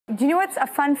Do you know what's a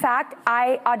fun fact?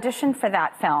 I auditioned for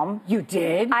that film. You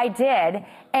did? I did.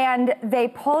 And they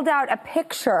pulled out a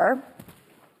picture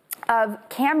of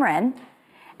Cameron,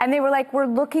 and they were like, we're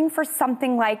looking for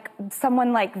someone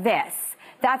like this.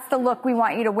 That's the look we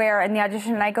want you to wear in the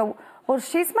audition. And I go, well,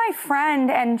 she's my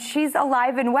friend, and she's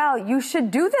alive and well. You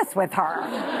should do this with her.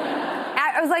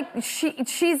 I was like,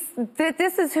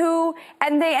 this is who,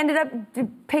 and they ended up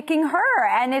picking her,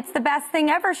 and it's the best thing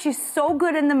ever. She's so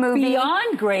good in the movie.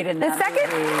 Beyond great in that movie.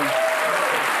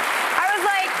 I was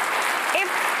like,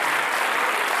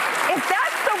 if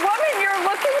that's the woman you're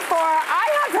looking for, I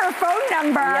have her phone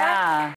number. Yeah.